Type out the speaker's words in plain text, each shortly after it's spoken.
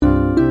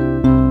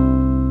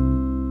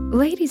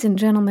Ladies and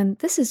gentlemen,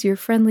 this is your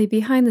friendly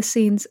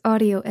behind-the-scenes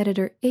audio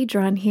editor,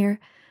 Adron here.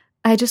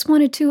 I just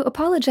wanted to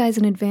apologize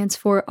in advance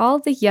for all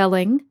the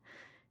yelling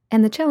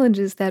and the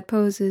challenges that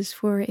poses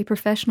for a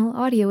professional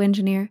audio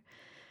engineer.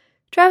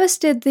 Travis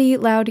did the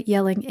loud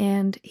yelling,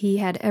 and he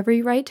had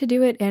every right to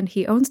do it, and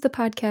he owns the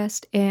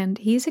podcast, and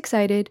he's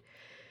excited,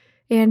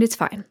 and it's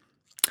fine.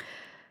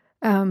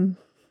 I'm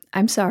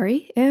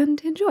sorry,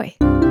 and enjoy.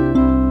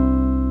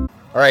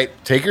 All right,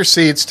 take your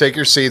seats.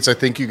 I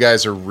think you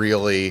guys are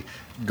really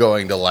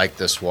going to like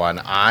this one.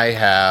 I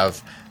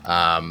have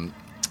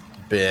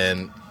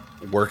been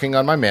working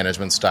on my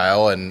management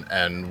style,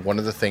 and one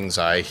of the things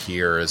I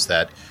hear is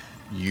that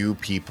you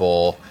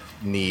people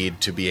need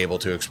to be able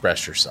to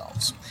express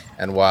yourselves.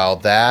 And while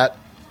that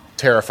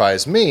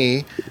terrifies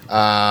me,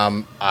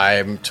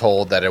 I'm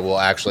told that it will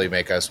actually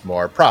make us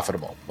more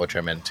profitable, which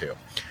I'm into.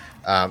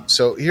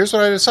 So here's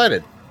what I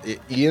decided.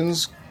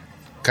 Ian's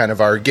kind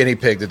of our guinea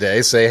pig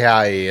today. Say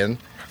hi, Ian.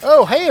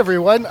 Oh, hey,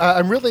 everyone.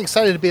 I'm really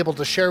excited to be able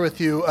to share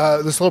with you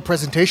this little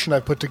presentation I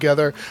put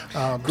together.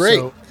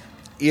 Great.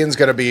 Ian's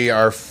going to be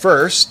our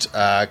first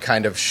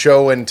kind of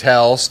show and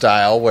tell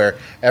style where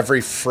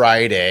every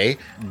Friday,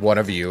 one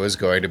of you is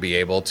going to be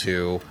able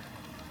to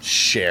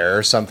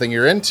share something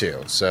you're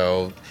into.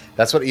 So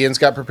that's what Ian's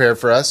got prepared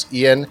for us.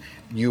 Ian,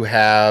 you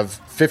have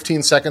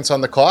 15 seconds on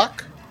the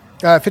clock.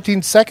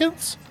 15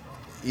 seconds?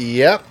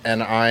 Yep.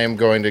 And I'm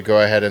going to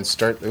go ahead and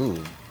start.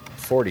 Ooh,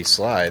 40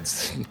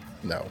 slides.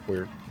 No,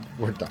 we're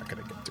not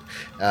going to get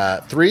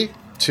to 3,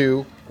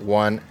 2,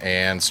 1,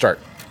 and start.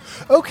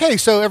 Okay,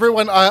 so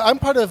everyone, I'm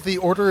part of the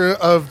Order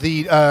of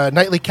the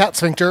Nightly Cat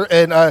Sphincter,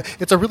 and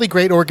it's a really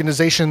great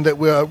organization that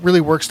really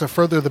works to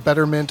further the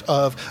betterment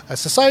of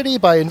society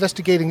by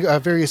investigating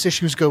various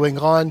issues going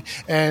on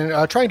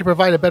and trying to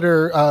provide a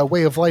better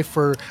way of life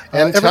for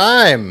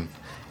time.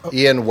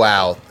 Ian,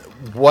 wow.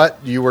 What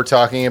you were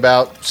talking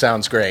about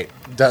sounds great,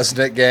 doesn't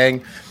it,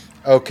 gang?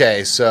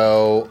 Okay,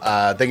 so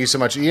thank you so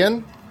much,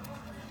 Ian.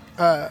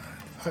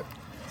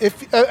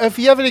 If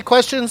you have any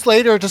questions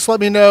later, just let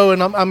me know,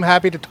 and I'm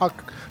happy to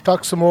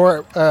talk some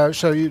more.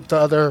 Show you the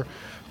other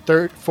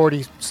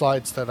 40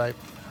 slides that I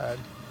had.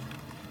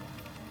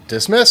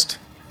 Dismissed.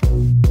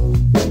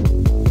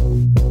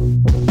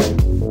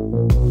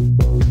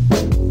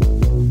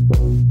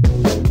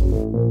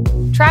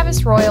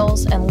 Travis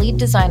Royals and lead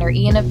designer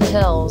Ian of the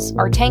Hills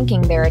are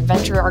tanking their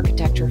adventure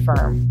architecture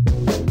firm,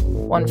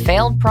 one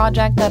failed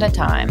project at a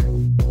time.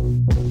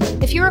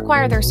 If you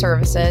require their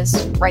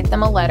services, write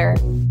them a letter,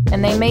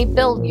 and they may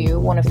build you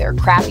one of their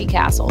crappy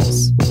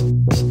castles.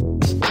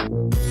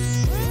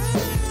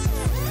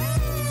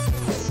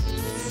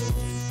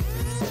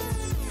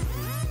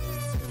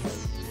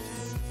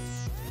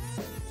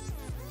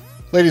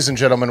 Ladies and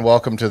gentlemen,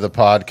 welcome to the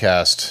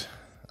podcast.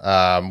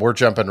 We're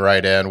jumping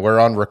right in. We're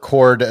on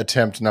record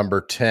attempt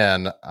number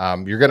 10.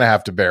 You're going to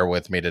have to bear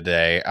with me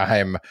today.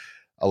 I'm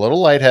a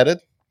little lightheaded.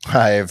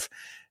 I've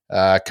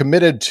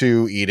committed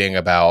to eating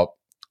about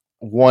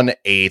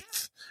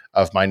 1/8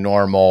 of my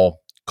normal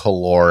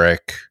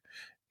caloric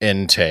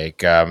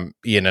intake. Ian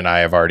and I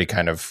have already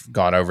kind of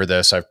gone over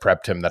this. I've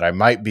prepped him that I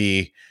might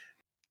be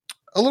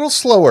a little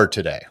slower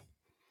today.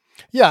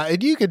 Yeah,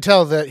 and you can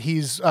tell that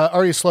he's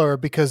already slower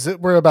because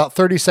we're about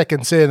 30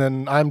 seconds in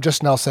and I'm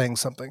just now saying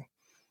something.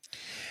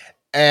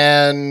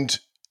 And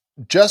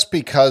just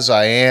because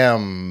I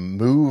am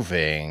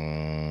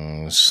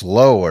moving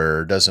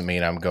slower doesn't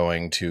mean I'm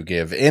going to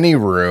give any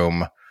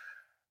room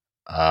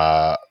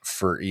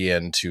for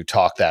Ian to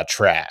talk that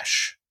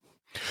trash.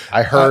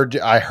 I heard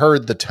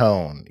the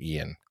tone,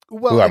 Ian.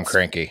 Well, I'm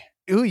cranky.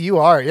 Ooh, you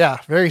are. Yeah,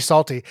 very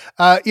salty.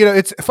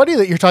 It's funny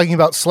that you're talking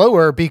about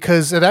slower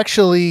because it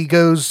actually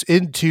goes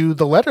into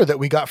the letter that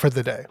we got for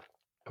the day.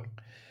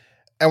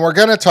 And we're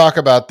going to talk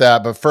about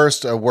that. But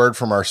first, a word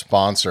from our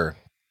sponsor.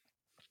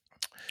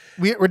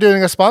 We're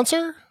doing a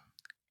sponsor?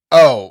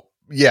 Oh,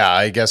 yeah.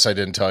 I guess I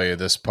didn't tell you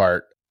this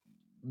part.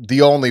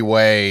 The only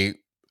way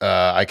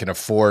I can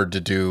afford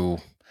to do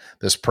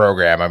this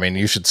program, I mean,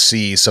 you should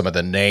see some of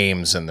the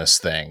names in this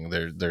thing.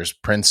 There's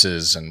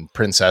princes and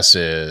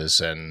princesses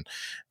and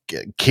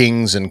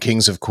kings and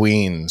kings of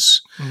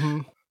queens.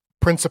 Mm-hmm.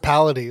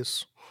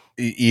 Principalities.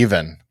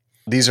 Even.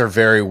 These are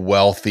very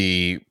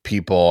wealthy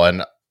people,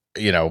 and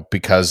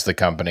because the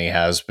company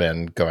has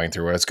been going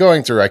through what it's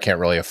going through, I can't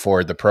really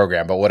afford the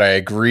program. But what I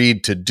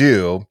agreed to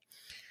do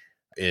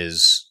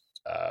is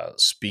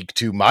speak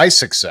to my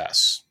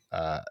success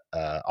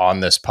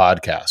on this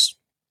podcast.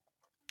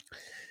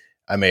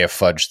 I may have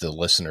fudged the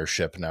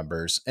listenership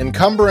numbers.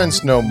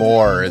 Encumbrance No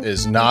More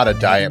is not a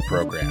diet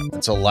program.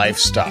 It's a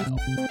lifestyle.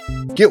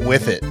 Get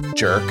with it,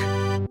 jerk.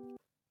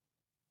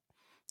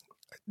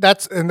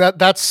 That's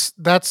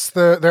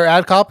their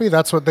ad copy.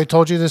 That's what they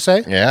told you to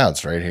say. Yeah,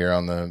 it's right here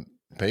on the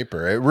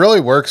paper. It really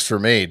works for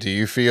me. Do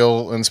you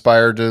feel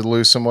inspired to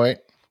lose some weight?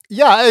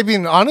 Yeah, I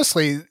mean,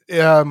 honestly,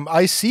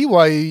 I see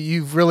why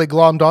you've really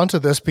glommed onto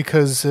this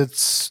because it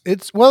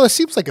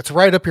seems like it's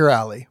right up your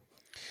alley.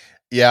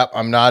 Yeah,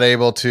 I'm not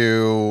able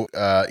to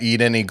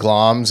eat any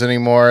gloms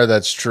anymore.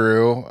 That's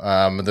true.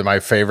 They're my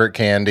favorite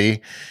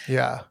candy.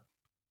 Yeah.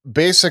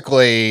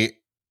 basically,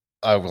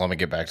 let me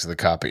get back to the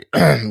copy.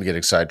 I'm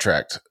getting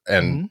sidetracked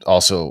and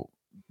also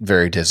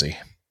very dizzy.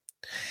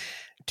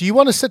 Do you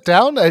want to sit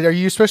down? Are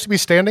you supposed to be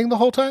standing the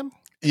whole time?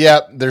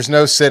 Yeah, there's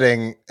no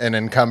sitting in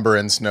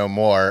Encumbrance No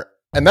More.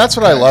 And that's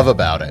what I love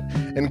about it.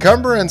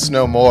 Encumbrance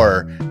No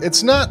More,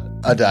 it's not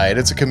a diet,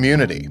 it's a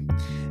community.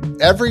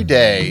 Every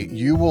day,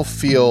 you will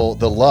feel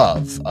the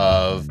love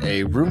of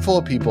a room full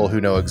of people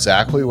who know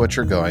exactly what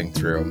you're going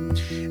through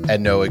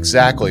and know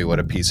exactly what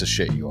a piece of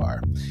shit you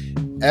are.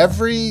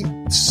 Every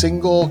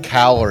single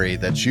calorie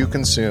that you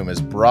consume is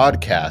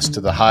broadcast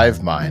to the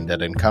hive mind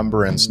at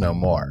Encumbrance No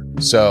More.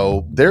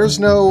 So there's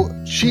no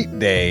cheat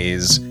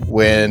days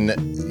when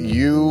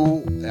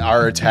you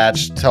are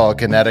attached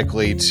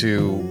telekinetically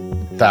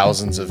to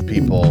thousands of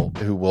people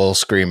who will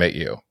scream at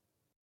you.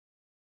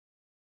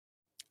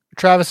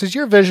 Travis, is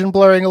your vision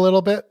blurring a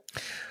little bit?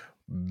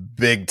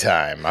 Big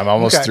time. I'm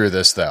almost through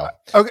this, though.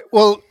 Okay.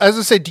 Well, as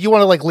I say, do you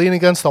want to like lean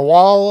against the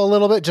wall a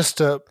little bit just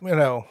to,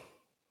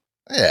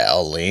 Yeah,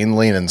 I'll lean.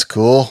 Leaning's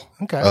cool.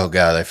 Okay. Oh,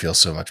 God, I feel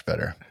so much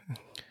better.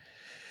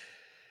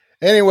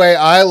 Anyway,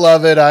 I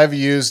love it. I've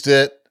used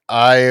it.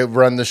 I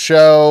run the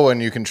show,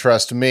 and you can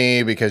trust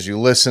me because you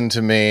listen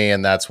to me,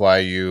 and that's why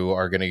you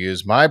are going to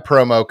use my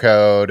promo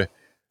code.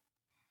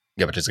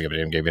 And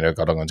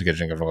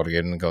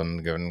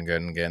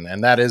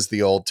that is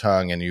the old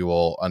tongue, and you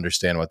will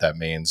understand what that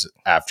means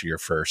after your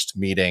first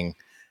meeting.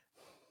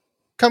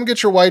 Come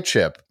get your white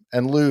chip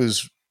and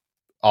lose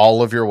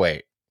all of your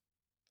weight.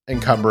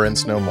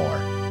 Encumbrance No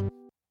More.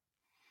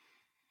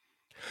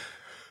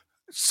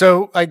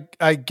 So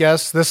I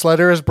guess this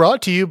letter is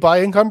brought to you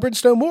by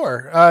Encumbrance No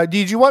More.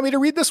 Did you want me to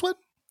read this one?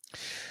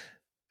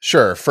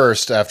 Sure.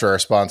 First, after our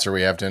sponsor,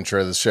 we have to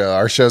intro the show.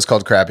 Our show is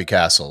called Crappy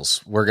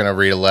Castles. We're going to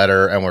read a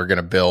letter and we're going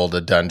to build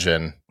a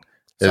dungeon.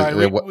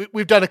 Sorry,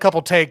 we've done a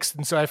couple takes,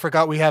 and so I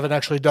forgot we haven't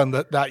actually done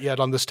that yet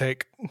on this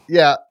take.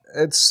 Yeah,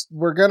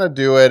 we're going to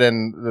do it,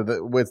 and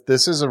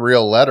this is a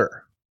real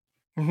letter.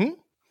 Mm-hmm.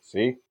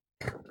 See?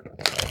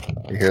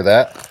 You hear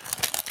that?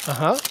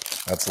 Uh-huh.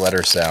 That's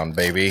letter sound,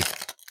 baby.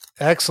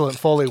 Excellent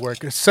Foley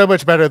work. It's so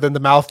much better than the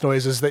mouth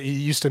noises that you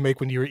used to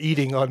make when you were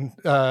eating on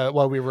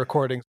while we were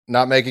recording.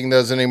 Not making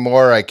those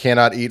anymore. I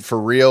cannot eat for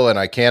real, and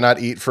I cannot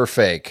eat for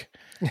fake.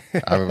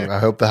 I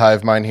hope the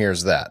hive mind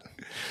hears that.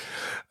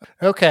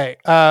 Okay.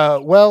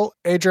 Well,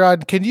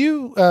 Adron, can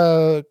you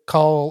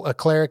call a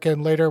cleric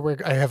in later?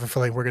 I have a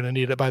feeling we're going to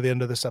need it by the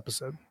end of this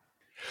episode.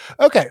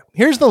 Okay.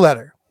 Here's the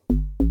letter.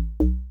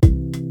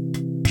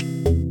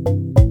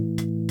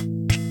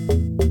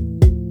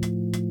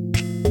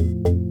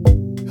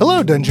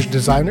 Hello, dungeon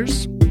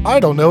designers. I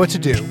don't know what to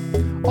do.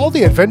 All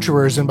the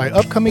adventurers in my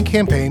upcoming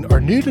campaign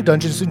are new to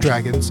Dungeons &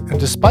 Dragons,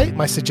 and despite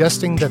my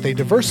suggesting that they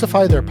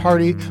diversify their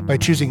party by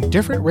choosing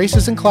different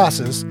races and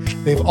classes,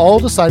 they've all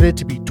decided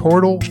to be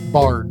turtle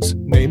bards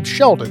named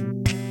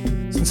Sheldon.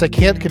 Since I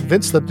can't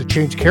convince them to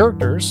change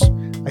characters,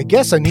 I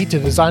guess I need to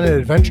design an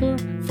adventure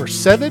for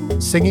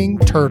 7 singing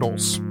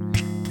turtles.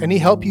 Any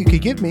help you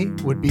could give me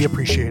would be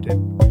appreciated.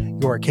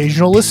 Your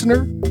occasional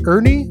listener,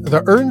 Ernie the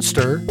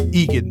Ernster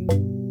Egan.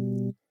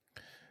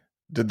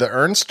 Did the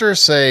Ernster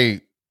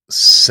say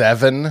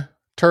 7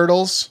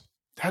 turtles?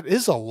 That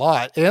is a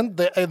lot, and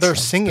they're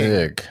singing.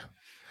 Big.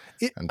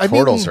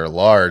 Turtles are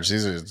large.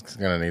 These are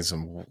going to need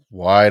some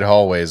wide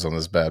hallways on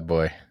this bad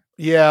boy.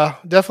 Yeah,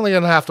 definitely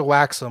going to have to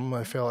wax them,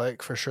 I feel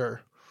like, for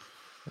sure.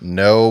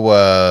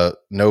 No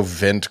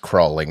vent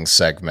crawling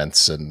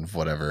segments and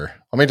whatever.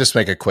 Let me just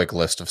make a quick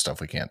list of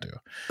stuff we can't do.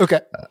 Okay.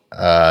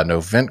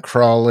 No vent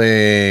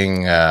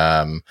crawling.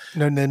 No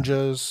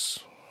ninjas.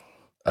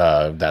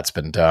 That's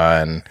been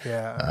done.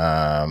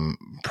 Yeah.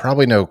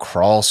 Probably no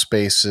crawl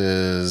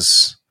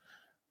spaces.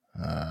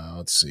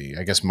 Let's see.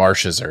 I guess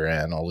marshes are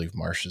in. I'll leave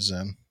marshes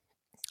in.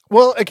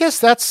 Well, I guess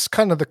that's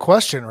kind of the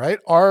question, right?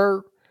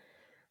 Are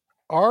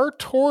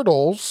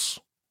turtles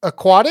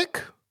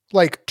aquatic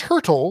like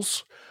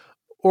turtles,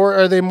 or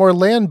are they more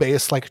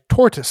land-based like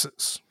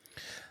tortoises?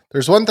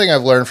 There's one thing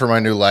I've learned from my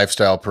new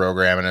lifestyle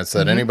program, and it's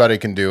that anybody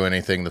can do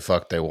anything the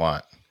fuck they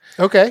want.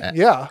 Okay.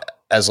 Yeah.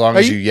 As long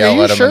as you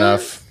yell at them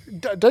enough.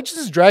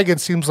 Dungeons &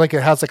 Dragons seems like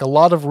it has like a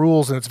lot of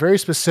rules, and it's very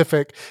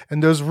specific,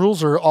 and those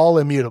rules are all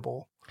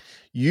immutable.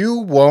 You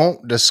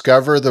won't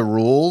discover the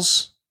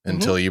rules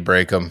until you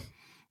break them.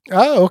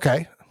 Oh,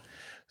 okay.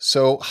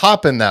 So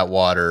hop in that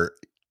water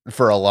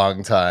for a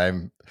long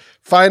time.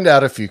 Find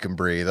out if you can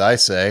breathe, I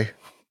say.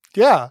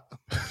 Yeah.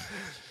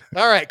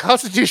 All right.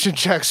 Constitution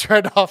checks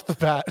right off the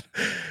bat.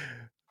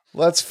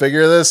 Let's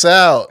figure this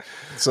out.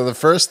 So the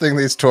first thing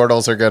these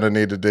turtles are going to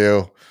need to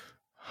do,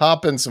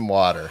 hop in some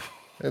water.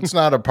 It's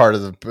not a part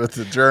of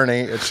the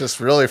journey. It's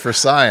just really for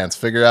science.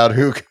 Figure out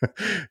who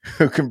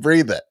can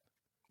breathe it.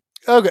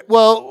 Okay.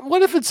 Well,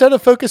 what if instead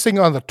of focusing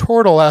on the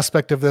turtle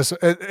aspect of this,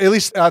 at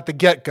least at the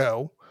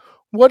get-go,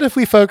 what if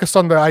we focused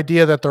on the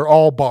idea that they're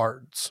all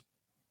bards?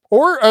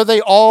 Or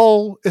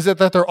is it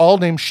that they're all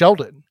named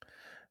Sheldon?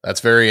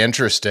 That's very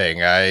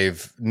interesting.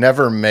 I've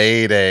never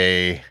made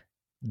a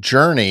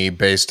journey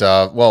based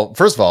off, well,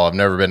 first of all, I've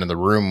never been in the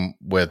room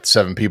with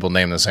 7 people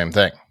named the same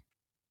thing.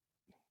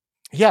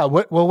 Yeah.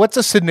 What's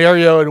a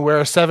scenario in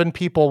where 7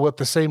 people with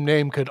the same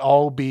name could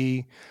all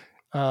be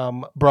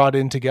brought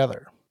in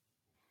together?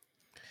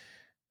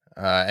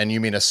 And you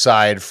mean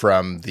aside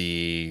from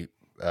the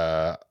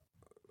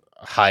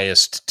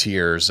highest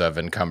tiers of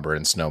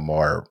Encumbrance No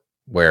More,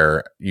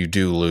 where you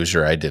do lose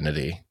your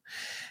identity?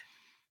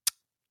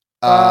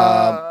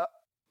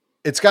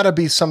 It's got to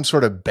be some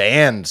sort of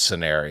band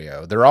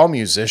scenario. They're all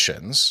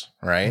musicians,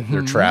 right?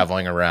 They're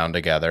traveling around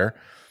together.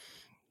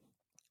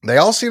 They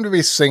all seem to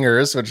be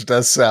singers, which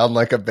does sound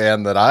like a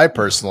band that I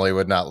personally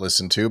would not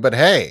listen to. But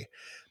hey,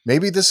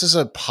 maybe this is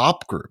a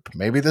pop group.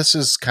 Maybe this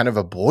is kind of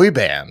a boy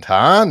band,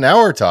 huh? Now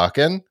we're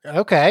talking.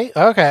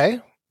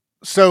 Okay.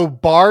 So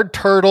Bard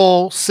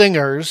Turtle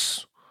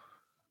singers,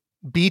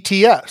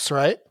 BTS,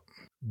 right?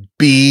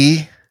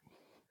 BTS.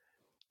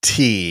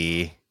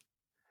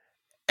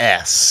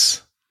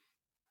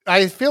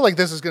 I feel like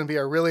this is going to be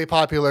a really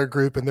popular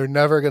group, and they're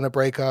never going to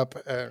break up,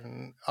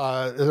 and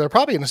they're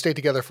probably going to stay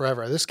together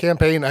forever. This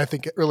campaign, I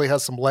think, it really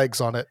has some legs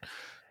on it.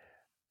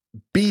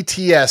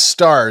 BTS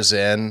stars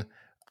in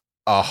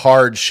A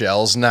Hard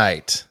Shell's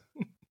Night.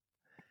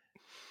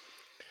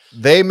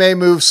 They may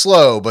move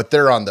slow, but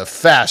they're on the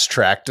fast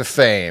track to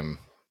fame.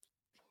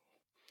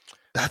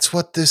 That's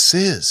what this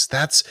is.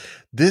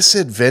 This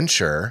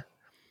adventure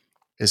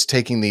is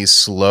taking these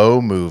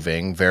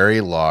slow-moving,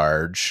 very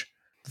large,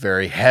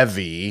 very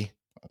heavy,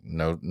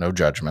 no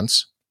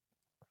judgments,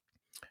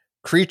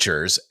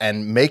 creatures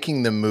and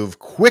making them move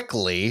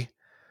quickly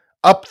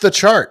up the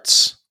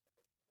charts.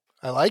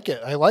 I like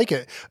it.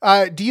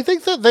 Do you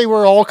think that they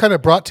were all kind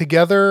of brought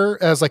together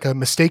as like a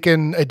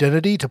mistaken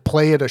identity to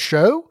play at a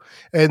show,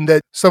 and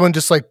that someone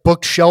just like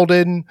booked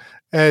Sheldon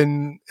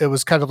and it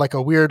was kind of like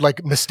a weird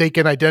like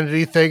mistaken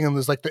identity thing, and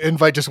there's like the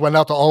invite just went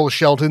out to all the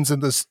Sheldons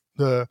in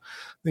the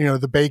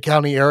Bay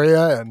County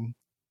area? And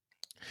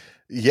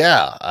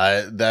yeah,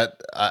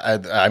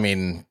 I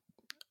mean,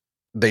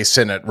 they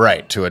sent it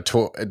right to a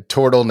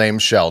turtle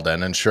named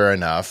Sheldon, and sure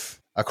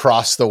enough,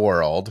 across the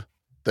world,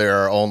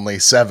 there are only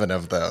 7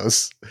 of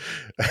those.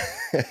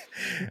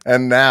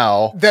 And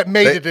now that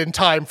made it in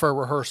time for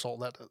rehearsal,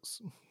 that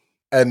is.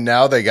 And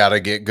now they got to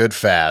get good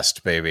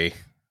fast, baby.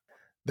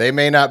 They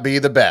may not be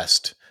the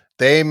best.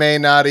 They may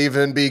not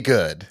even be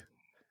good.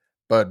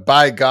 But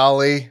by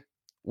golly,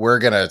 we're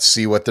going to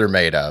see what they're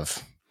made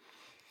of.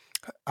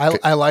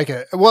 I like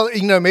it. Well,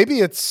 maybe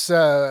it's,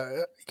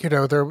 they're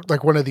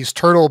like one of these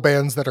turtle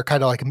bands that are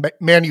kind of like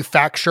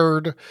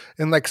manufactured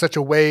in like such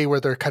a way where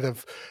they're kind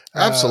of.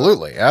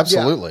 Absolutely. Yeah.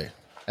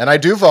 And I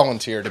do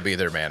volunteer to be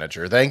their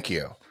manager. Thank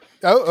you.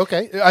 Oh,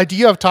 okay. Do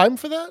you have time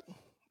for that?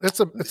 It's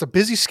a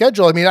busy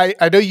schedule. I mean, I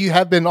know you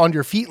have been on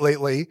your feet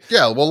lately.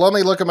 Yeah. Well, let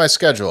me look at my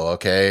schedule.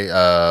 Okay.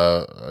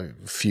 A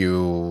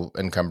few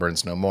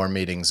Encumbrance No More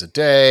meetings a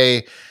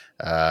day.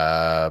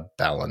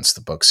 Balance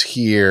the books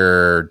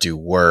here, do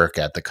work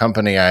at the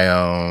company I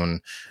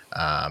own,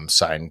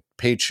 sign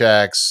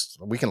paychecks.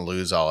 We can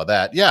lose all of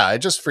that. Yeah, I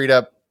just freed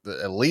up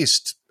at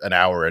least an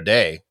hour a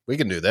day. We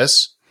can do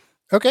this.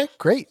 Okay,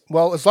 great.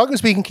 Well, as long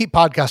as we can keep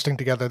podcasting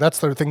together, that's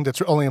the thing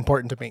that's only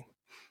important to me.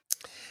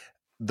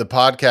 The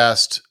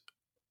podcast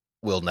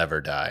will never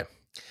die.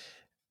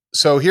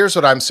 So here's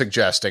what I'm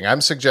suggesting.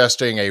 I'm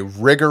suggesting a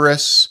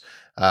rigorous,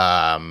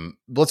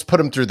 let's put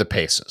them through the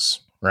paces,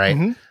 right?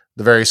 Mm-hmm.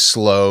 The very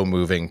slow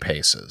moving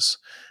paces.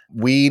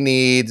 We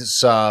need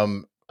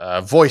some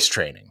voice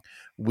training.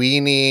 We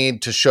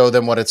need to show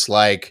them what it's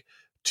like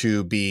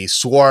to be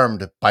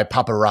swarmed by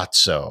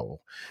paparazzo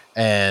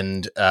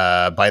and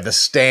by the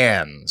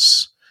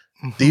stands.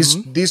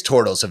 Mm-hmm. These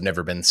turtles have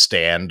never been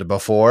stanned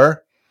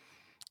before.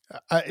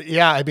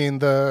 I mean,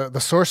 the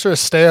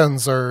sorceress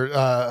stands are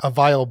a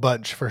vile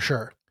bunch for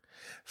sure.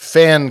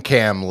 Fan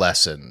cam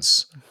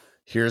lessons.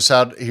 Here's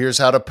how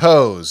to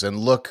pose and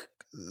look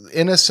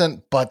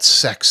innocent but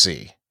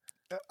sexy.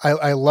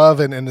 I love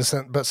an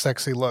innocent but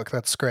sexy look.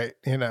 That's great.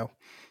 You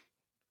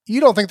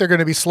don't think they're going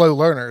to be slow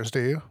learners, do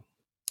you?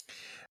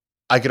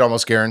 I could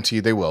almost guarantee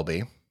they will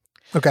be.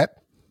 Okay.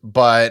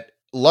 But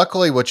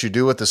luckily what you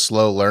do with the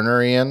slow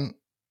learner, Ian,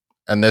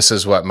 and this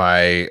is what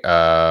my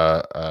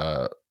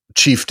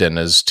chieftain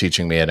is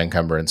teaching me at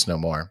Encumbrance No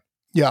More.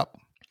 Yeah.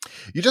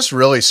 You just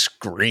really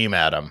scream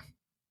at them.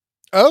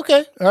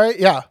 Okay. All right.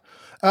 Yeah.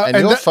 And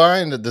you'll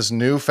find that this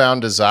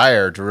newfound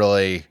desire to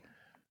really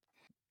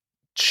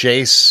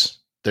chase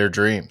their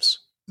dreams.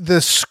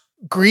 The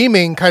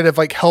screaming kind of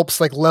like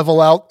helps like level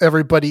out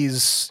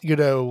everybody's,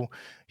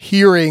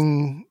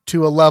 hearing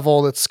to a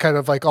level that's kind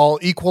of like all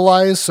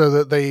equalized so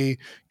that they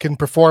can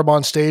perform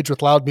on stage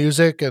with loud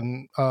music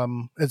and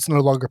it's no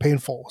longer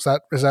painful.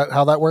 Is that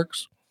how that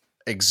works?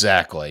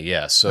 Exactly.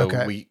 Yeah. So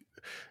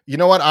you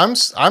know what?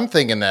 I'm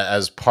thinking that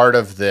as part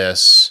of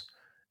this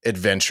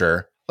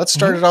adventure, let's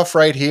start it off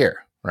right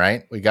here.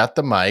 Right? We got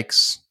the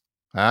mics.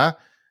 Huh?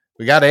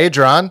 We got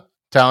Adron,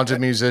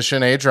 talented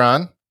musician,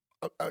 Adron.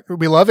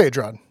 We love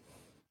Adron.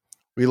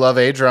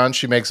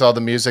 She makes all the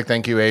music.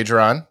 Thank you,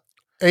 Adron.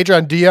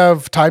 Adron, do you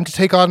have time to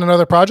take on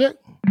another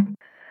project?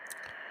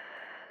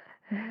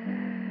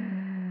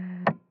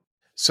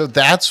 So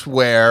that's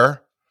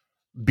where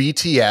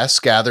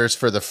BTS gathers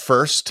for the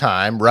first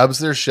time, rubs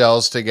their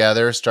shells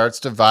together, starts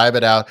to vibe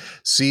it out,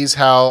 sees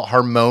how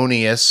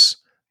harmonious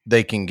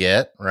they can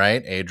get,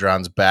 right?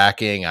 Adron's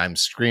backing, I'm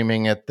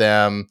screaming at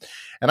them.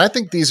 And I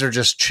think these are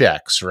just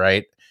checks,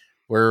 right?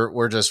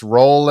 We're just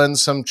rolling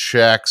some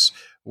checks.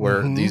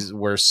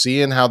 We're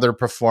seeing how their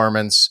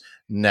performance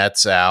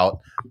nets out,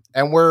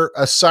 and we're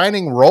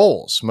assigning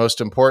roles. Most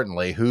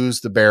importantly,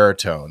 who's the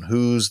baritone,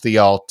 who's the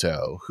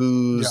alto,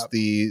 who's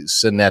the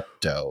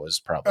sonetto is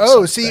probably.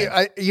 Oh,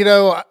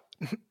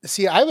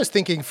 I was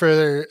thinking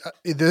for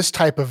this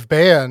type of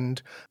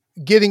band,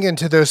 getting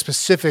into those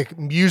specific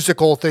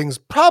musical things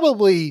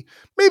probably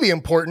maybe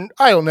important.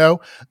 I don't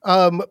know.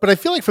 But I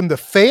feel like from the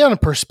fan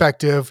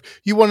perspective,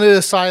 you want to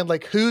assign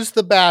like who's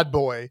the bad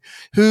boy,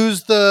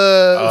 who's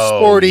the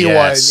sporty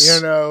one,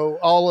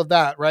 all of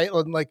that, right?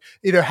 And like,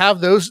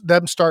 have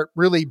them start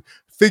really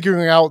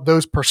figuring out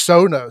those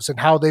personas and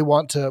how they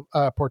want to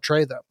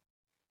portray them.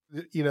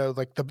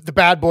 Like the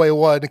bad boy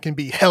one can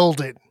be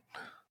Heldon.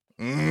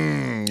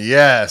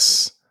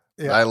 Yes.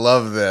 Yeah. I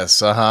love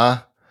this.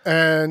 Uh-huh.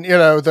 And,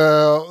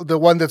 the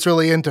one that's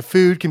really into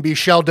food can be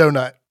Shell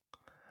Donut.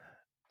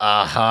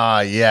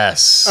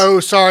 Yes.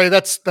 Oh, sorry.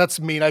 That's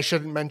mean. I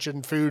shouldn't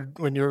mention food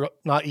when you're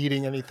not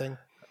eating anything.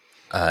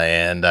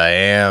 And I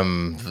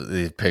am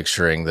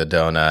picturing the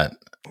donut.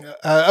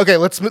 Okay,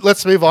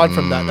 let's move on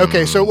from that.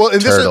 Okay, so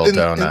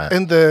donut.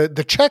 And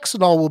the checks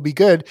and all will be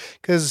good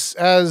because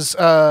as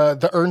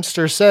the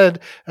Ernster said,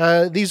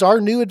 these are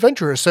new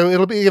adventurers, so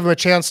it'll give them a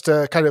chance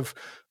to kind of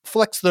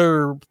flex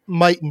their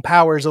might and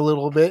powers a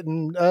little bit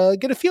and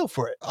get a feel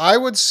for it. I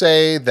would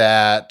say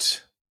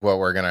that what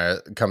we're going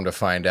to come to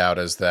find out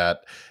is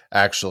that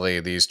actually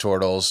these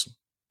turtles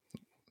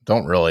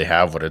don't really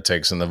have what it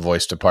takes in the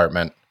voice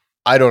department.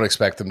 I don't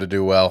expect them to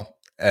do well,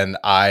 and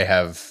I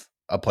have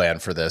a plan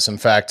for this. In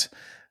fact,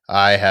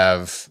 I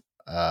have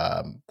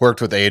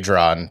worked with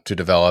Adron to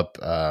develop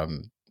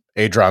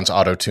Adron's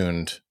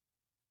auto-tuned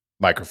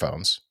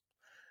microphones.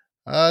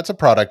 It's a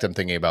product I'm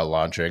thinking about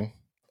launching.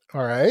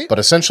 All right. But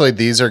essentially,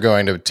 these are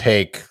going to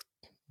take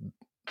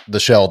the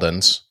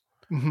Sheldons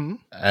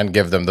and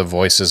give them the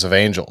voices of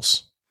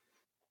angels.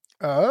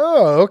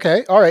 Oh,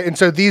 okay. All right. And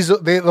so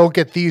they'll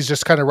get these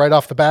just kind of right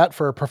off the bat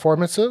for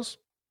performances?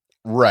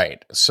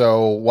 Right.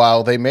 So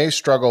while they may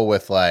struggle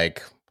with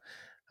the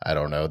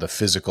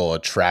physical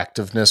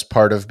attractiveness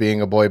part of being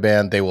a boy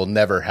band, they will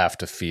never have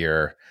to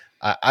fear.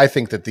 I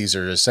think that these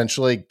are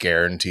essentially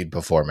guaranteed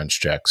performance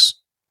checks.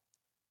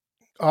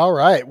 All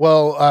right.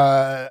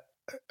 Well,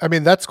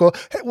 that's cool.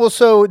 Well,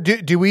 so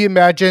do we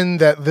imagine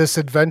that this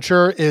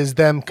adventure is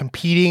them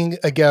competing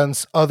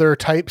against other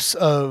types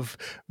of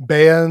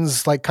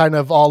bands, like kind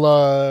of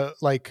a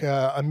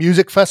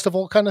music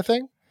festival kind of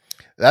thing?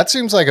 That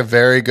seems like a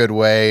very good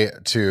way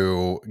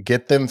to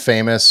get them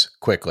famous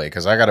quickly.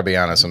 Because I got to be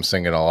honest, I'm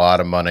sinking a lot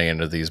of money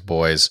into these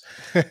boys.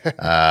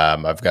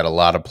 I've got a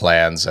lot of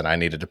plans, and I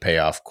needed to pay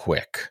off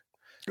quick.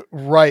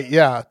 Right.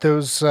 Yeah.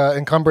 Those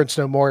encumbrance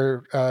no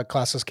more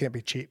classes can't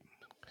be cheap.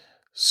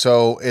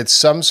 So it's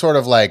some sort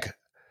of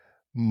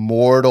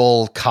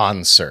mortal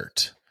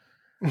concert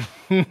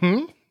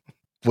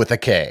with a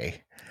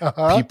K.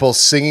 People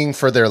singing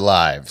for their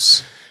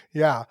lives.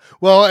 Yeah.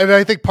 Well, and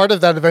I think part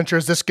of that adventure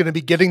is this going to be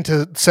getting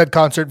to said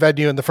concert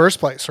venue in the first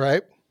place,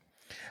 right?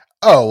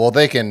 Oh, well,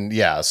 they can,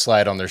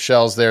 slide on their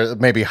shells there,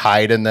 maybe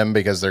hide in them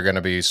because they're going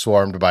to be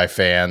swarmed by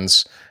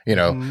fans.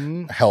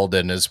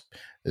 Heldon is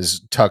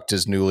tucked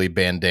his newly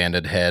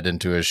bandanaed head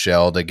into his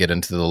shell to get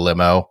into the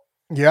limo.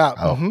 Yeah.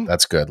 Oh,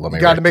 that's good. You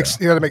got to make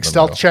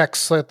stealth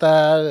checks like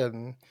that.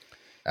 And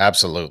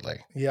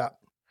absolutely. Yeah.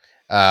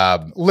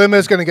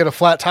 Limo's going to get a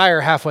flat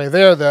tire halfway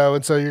there, though,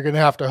 and so you're going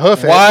to have to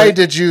hoof it. Why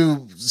did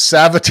you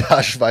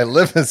sabotage my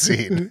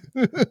limousine?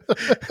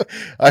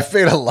 I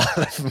paid a lot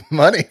of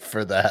money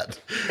for that.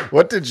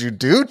 What did you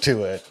do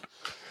to it?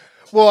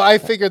 Well, I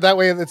figured that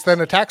way it's then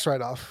a tax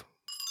write-off.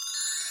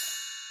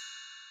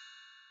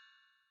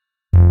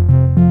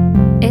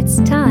 It's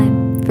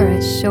time for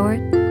a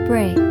short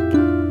break.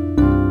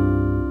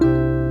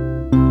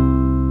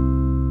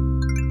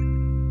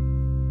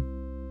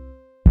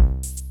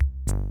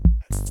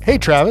 Hey,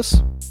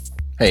 Travis.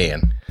 Hey,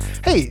 Ian.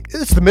 Hey,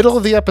 it's the middle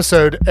of the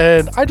episode,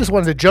 and I just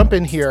wanted to jump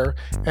in here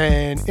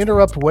and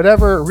interrupt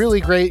whatever really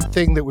great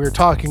thing that we were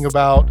talking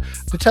about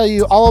to tell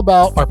you all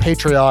about our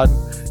Patreon.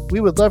 We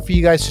would love for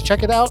you guys to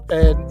check it out,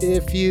 and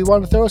if you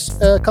want to throw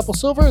us a couple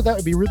silver, that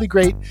would be really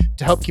great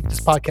to help keep this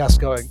podcast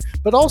going.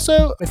 But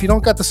also, if you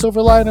don't got the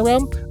silver lying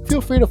around,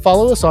 feel free to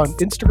follow us on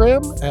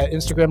Instagram at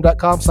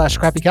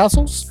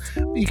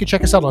instagram.com/crappycastles. You can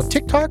check us out on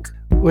TikTok,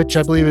 which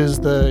I believe is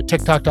the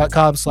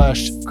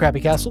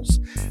tiktok.com/crappycastles.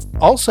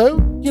 Also,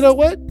 you know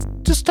what?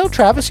 Just tell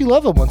Travis you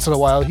love him once in a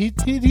while. He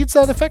needs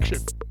that affection.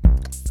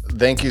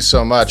 Thank you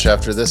so much.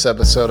 After this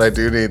episode, I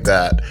do need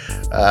that.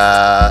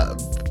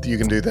 You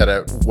can do that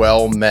at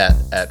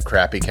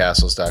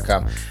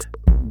wellmet@crappycastles.com.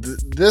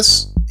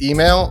 This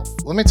email,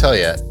 let me tell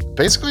you,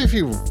 basically if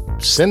you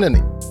send an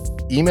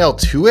email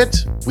to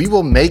it, we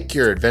will make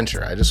your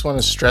adventure. I just want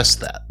to stress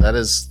that. That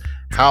is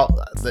How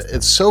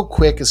it's so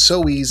quick, it's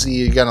so easy.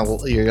 You're gonna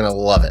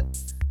love it.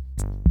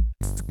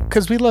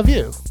 Because we love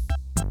you.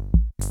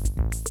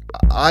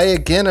 I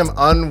again am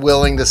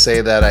unwilling to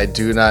say that I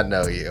do not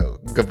know you.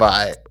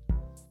 Goodbye.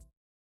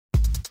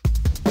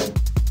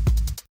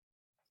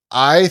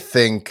 I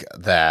think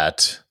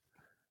that,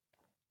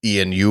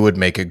 Ian, you would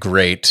make a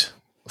great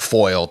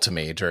foil to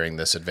me during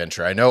this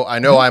adventure. I know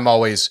I'm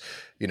always,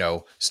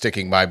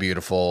 sticking my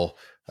beautiful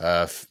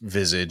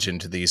visage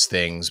into these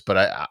things,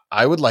 but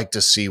I would like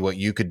to see what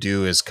you could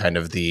do as kind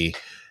of the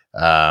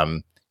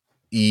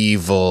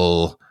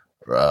evil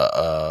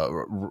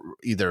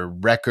either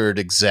record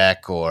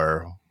exec,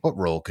 or what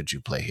role could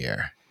you play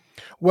here?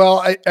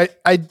 Well,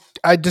 I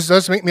just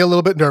does make me a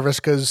little bit nervous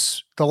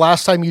because the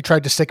last time you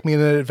tried to stick me in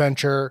an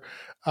adventure,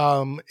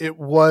 it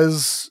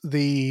was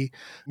the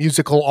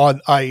musical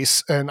On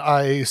Ice, and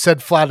I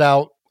said flat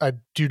out, I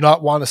do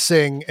not want to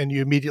sing, and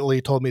you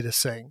immediately told me to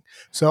sing.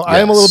 So yes. I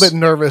am a little bit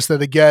nervous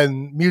that,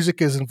 again,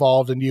 music is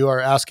involved, and you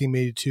are asking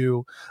me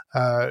to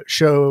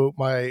show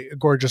my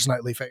gorgeous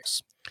knightly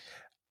face.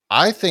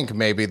 I think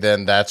maybe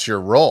then that's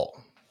your role.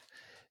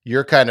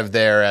 You're kind of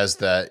there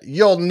as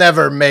you'll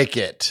never make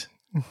it.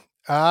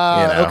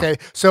 Okay.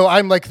 So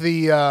I'm like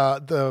the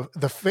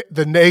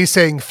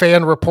naysaying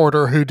fan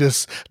reporter who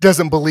just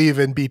doesn't believe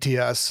in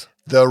BTS.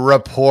 The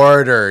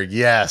reporter.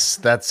 Yes,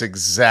 that's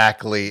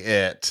exactly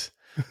it.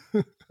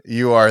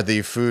 You are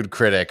the food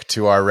critic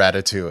to our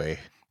Ratatouille.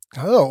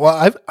 Oh,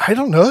 well, I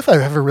don't know if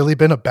I've ever really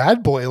been a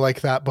bad boy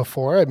like that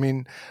before. I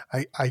mean,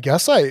 I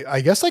guess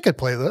I could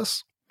play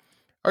this.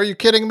 Are you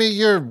kidding me?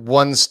 You're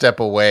one step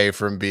away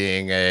from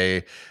being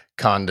a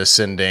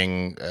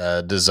condescending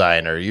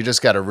designer. You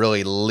just got to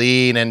really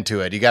lean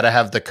into it. You got to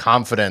have the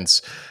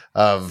confidence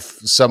of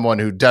someone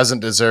who doesn't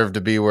deserve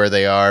to be where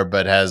they are,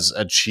 but has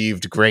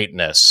achieved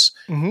greatness.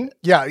 Mm-hmm.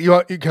 Yeah.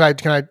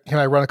 Can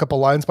I run a couple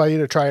lines by you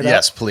to try it out?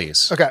 Yes,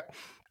 please. Okay.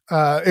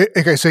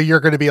 Okay. So you're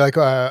going to be like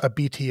a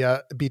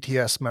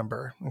BTS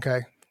member.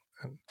 Okay.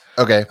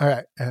 Okay. All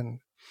right. And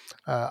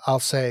I'll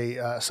say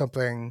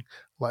something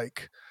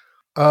like,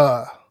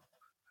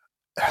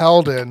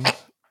 Heldon,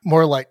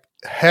 more like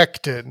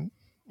Hecton,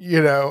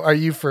 are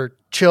you for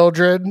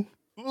children?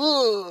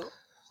 Ugh.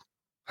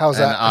 How's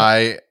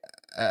that?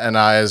 And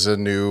I, as a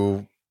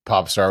new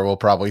pop star, will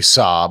probably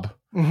sob.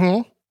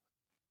 Mm-hmm.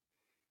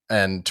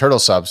 And turtle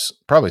subs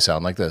probably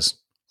sound like this.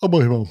 Oh,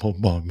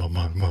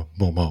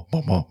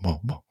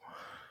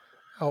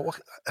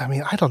 I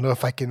mean, I don't know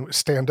if I can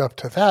stand up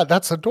to that.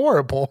 That's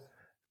adorable.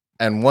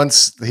 And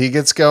once he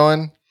gets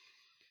going,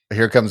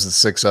 here comes the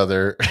 6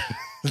 other.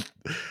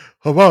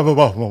 But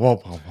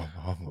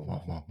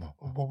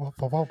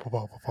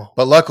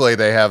luckily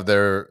they have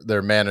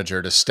their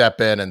manager to step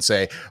in and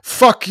say,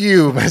 fuck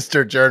you,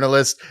 Mr.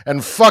 Journalist,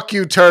 and fuck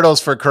you,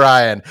 turtles, for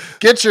crying.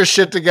 Get your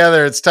shit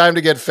together. It's time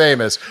to get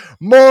famous.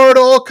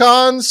 Mortal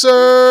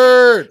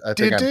Concert. I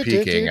think I'm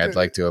peaking. I'd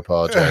like to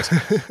apologize.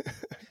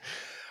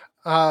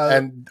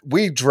 And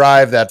we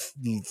drive that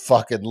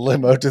fucking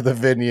limo to the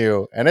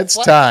venue, and it's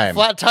time.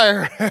 Flat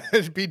tire,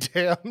 be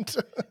damned.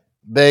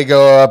 They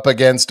go up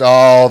against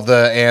all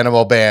the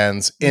animal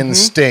bands. Mm-hmm.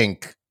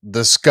 Instinct,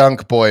 the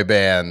Skunk Boy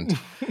Band.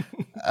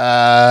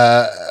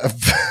 Let's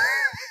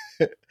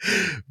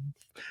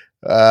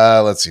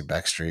see,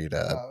 Backstreet.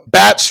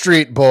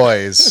 Batstreet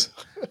Boys.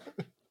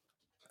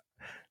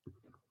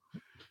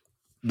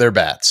 They're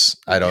bats.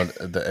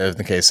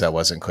 In case that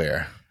wasn't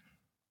clear.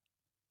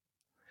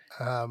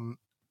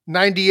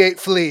 98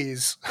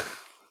 Fleas.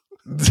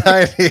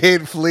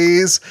 98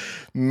 Fleas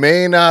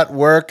may not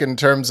work in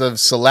terms of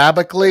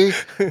syllabically,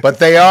 but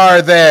they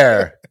are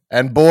there.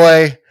 And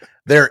boy,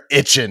 they're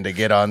itching to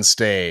get on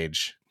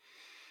stage.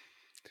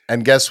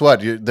 And guess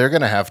what? They're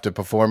going to have to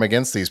perform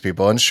against these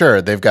people. And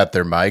sure, they've got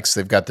their mics,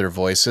 they've got their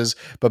voices,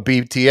 but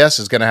BTS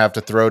is going to have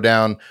to throw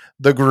down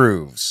the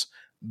grooves.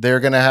 They're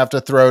going to have to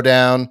throw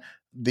down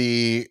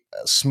the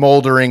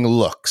smoldering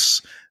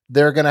looks.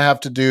 They're going to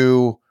have to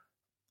do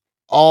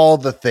all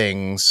the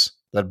things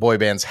that boy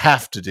bands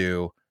have to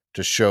do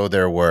to show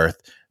their worth,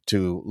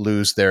 to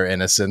lose their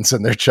innocence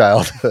and their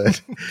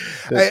childhood.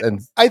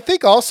 I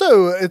think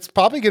also it's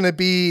probably going to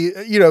be,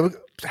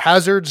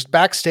 hazards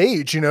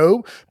backstage,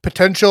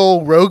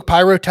 potential rogue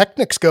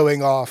pyrotechnics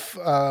going off.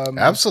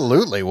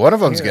 Absolutely. One of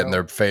them's getting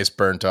their face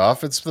burnt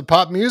off. It's the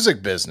pop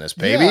music business,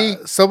 baby.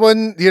 Yeah,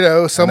 someone. And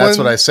that's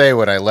what I say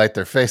when I light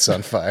their face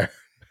on fire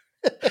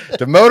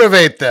to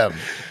motivate them.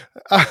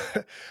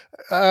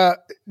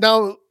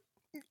 Now,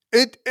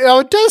 it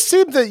does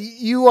seem that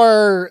you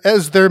are,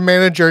 as their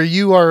manager,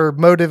 you are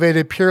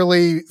motivated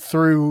purely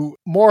through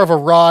more of a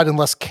rod and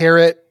less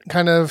carrot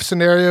kind of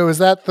scenario. Is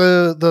that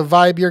the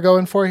vibe you're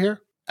going for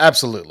here?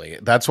 Absolutely.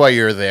 That's why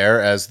you're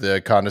there as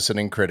the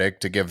condescending critic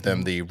to give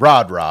them the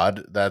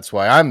rod. That's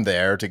why I'm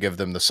there to give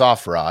them the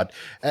soft rod.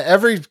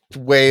 Every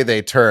way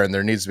they turn,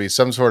 there needs to be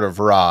some sort of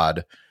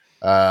rod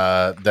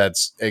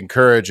that's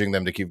encouraging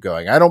them to keep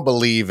going. I don't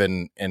believe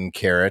in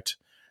carrot.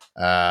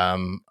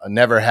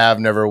 Never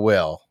have, never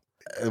will.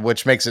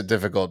 Which makes it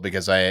difficult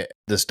because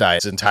this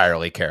diet is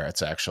entirely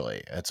carrots.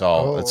 Actually, it's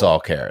all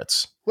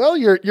carrots. Well,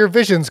 your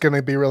vision's going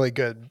to be really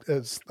good,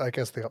 is I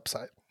guess the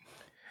upside.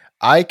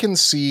 I can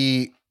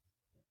see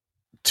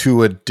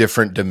to a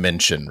different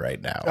dimension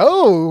right now.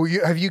 Oh,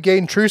 have you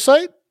gained true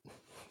sight?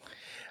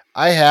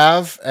 I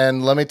have,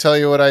 and let me tell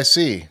you what I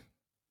see.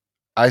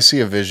 I see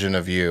a vision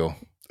of you.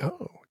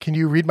 Oh, can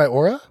you read my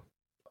aura?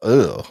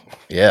 Ugh,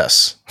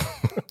 yes.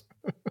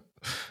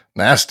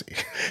 Nasty.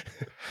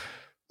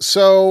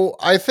 So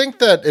I think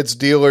that it's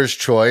dealer's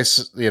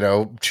choice,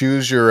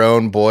 choose your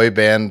own boy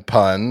band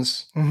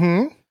puns.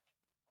 Mm-hmm.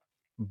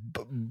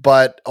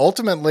 But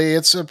ultimately,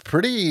 it's a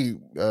pretty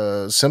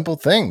simple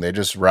thing. They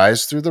just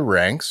rise through the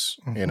ranks.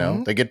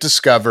 Mm-hmm. They get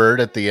discovered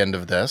at the end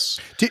of this.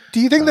 Do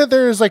you think that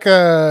there's like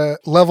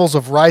levels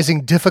of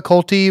rising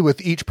difficulty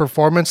with each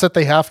performance that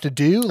they have to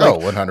do?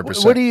 Like,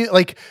 100%. What do you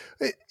like?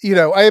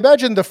 I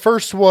imagine the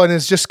first one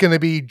is just going to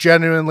be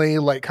genuinely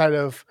like kind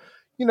of,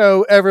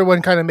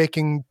 everyone kind of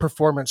making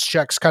performance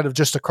checks kind of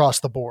just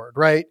across the board,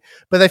 right?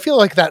 But I feel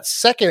like that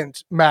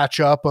second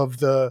matchup of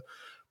the,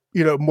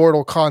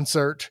 Mortal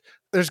Concert,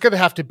 there's going to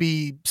have to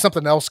be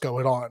something else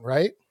going on,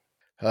 right?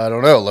 I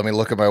don't know. Let me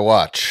look at my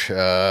watch.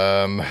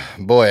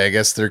 Boy, I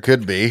guess there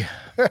could be.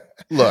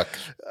 Look,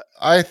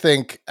 I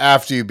think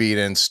after you beat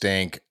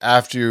NSYNC,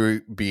 after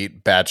you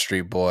beat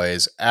Backstreet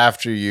Boys,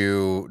 after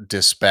you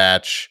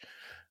dispatch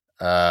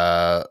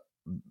the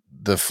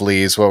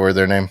Fleas, what were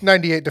their name?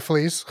 98 to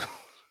Fleas.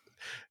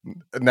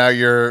 Now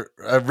you're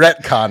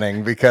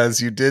retconning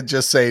because you did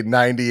just say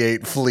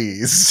 98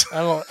 Fleas.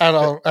 I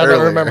don't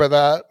remember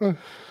that.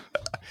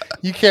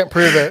 You can't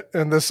prove it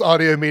in this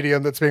audio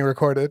medium that's being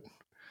recorded.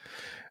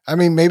 I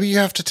mean, maybe you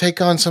have to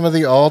take on some of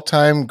the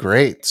all-time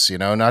greats,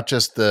 not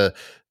just the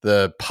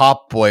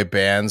pop boy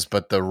bands,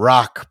 but the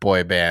rock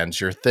boy bands,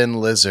 your Thin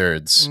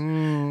Lizards,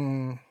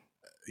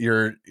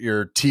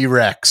 your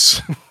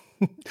T-Rex,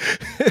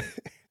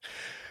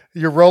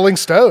 your Rolling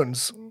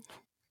Stones.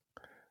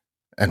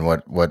 And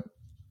what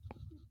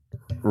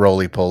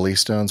roly-poly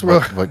stones?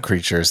 What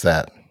creature is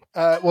that?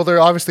 Well, they're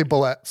obviously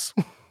bullets.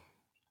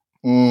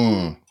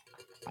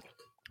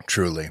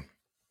 Truly.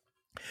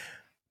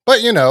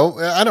 But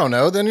I don't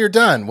know. Then you're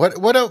done.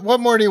 What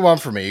more do you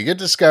want from me? You get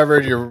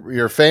discovered.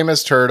 You're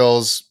famous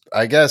turtles.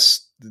 I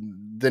guess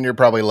then you're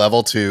probably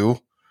level 2,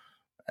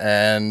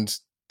 and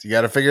you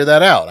got to figure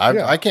that out.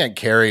 I can't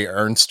carry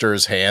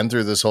Ernster's hand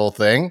through this whole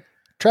thing.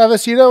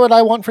 Travis, you know what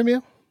I want from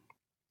you?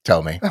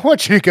 Tell me. I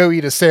want you to go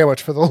eat a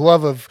sandwich for the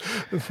love of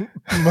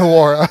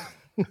Melora.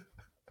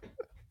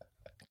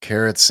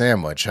 Carrot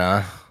sandwich,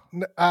 huh?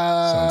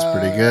 Sounds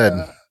pretty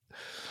good.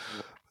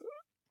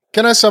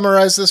 Can I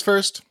summarize this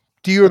first?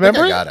 Do you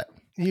remember? I got it.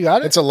 You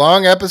got it? It's a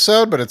long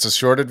episode, but it's a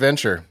short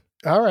adventure.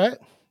 All right.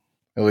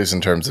 At least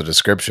in terms of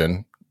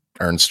description.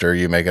 Ernster,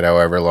 you make it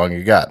however long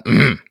you got.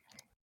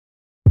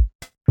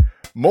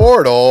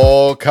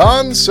 Mortal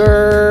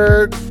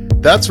Concert!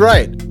 That's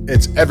right.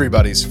 It's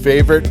everybody's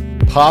favorite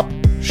pop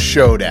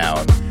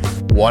showdown.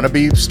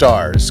 Wannabe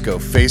stars go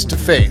face to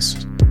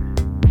face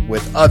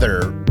with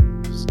other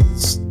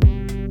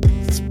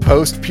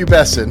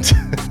post-pubescent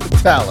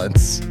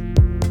talents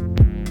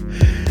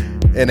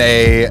in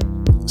a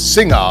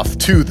sing-off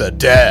to the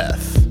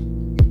death.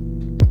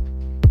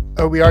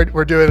 Oh,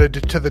 we're doing it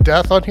to the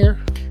death on here?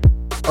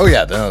 Oh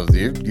yeah, no,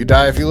 you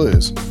die if you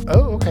lose.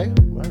 Oh, okay.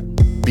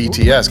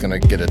 BTS gonna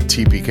get a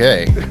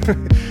TPK.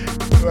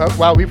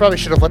 Wow, we probably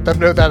should have let them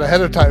know that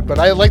ahead of time, but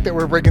I like that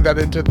we're bringing that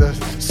into the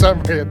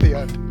summary at the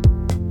end.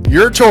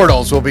 Your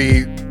turtles will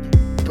be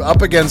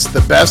up against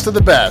the best of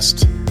the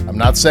best. I'm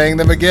not saying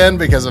them again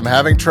because I'm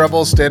having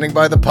trouble standing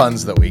by the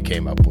puns that we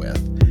came up with.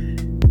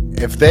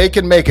 If they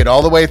can make it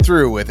all the way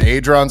through with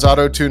Adron's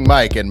auto-tune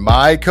mic and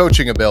my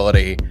coaching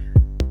ability,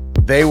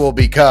 they will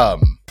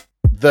become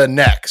the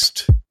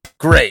next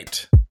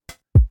great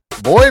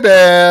boy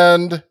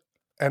band.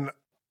 And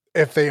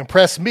if they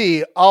impress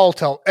me, I'll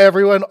tell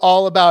everyone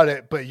all about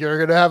it, but you're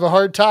going to have a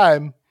hard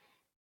time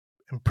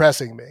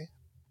impressing me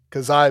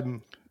because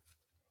I'm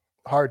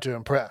hard to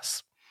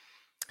impress.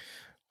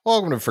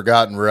 Welcome to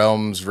Forgotten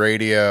Realms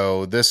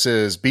Radio. This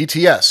is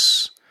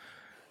BTS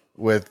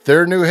with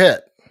their new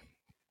hit,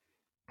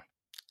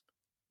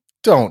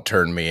 Don't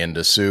Turn Me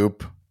Into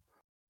Soup.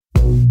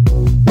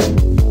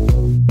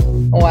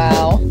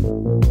 Wow.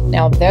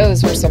 Now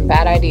those were some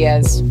bad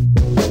ideas.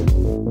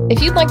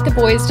 If you'd like the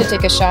boys to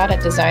take a shot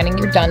at designing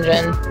your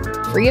dungeon,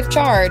 free of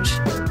charge,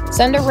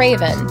 send a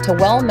raven to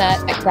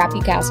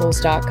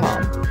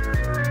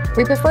wellmet@crappycastles.com.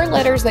 We prefer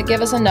letters that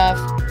give us enough,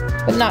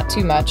 but not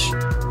too much.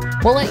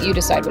 We'll let you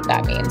decide what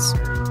that means.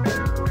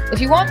 If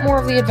you want more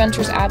of the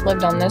adventures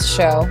ad-libbed on this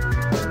show,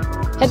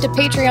 head to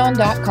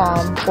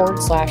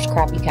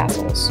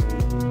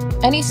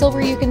patreon.com/crappycastles. Any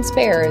silver you can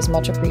spare is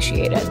much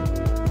appreciated.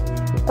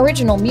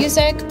 Original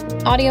music,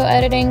 audio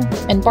editing,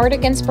 and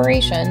bardic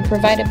inspiration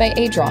provided by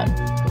Adron.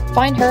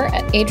 Find her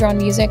at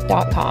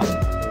adronmusic.com.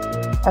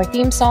 Our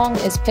theme song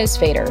is Piss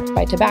Fader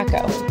by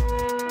Tobacco.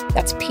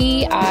 That's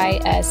Piss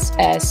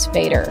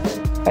Fader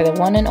by the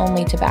one and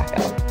only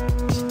Tobacco.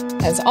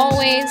 As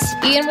always,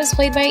 Ian was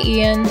played by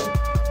Ian,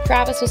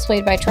 Travis was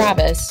played by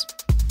Travis,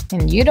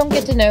 and you don't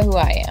get to know who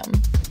I am.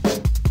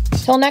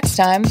 Till next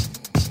time,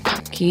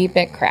 keep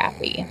it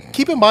crappy.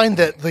 Keep in mind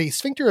that the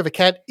sphincter of a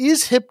cat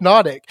is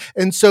hypnotic,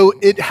 and so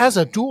it has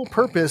a dual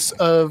purpose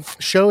of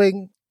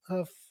showing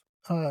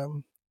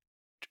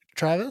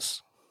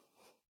Travis?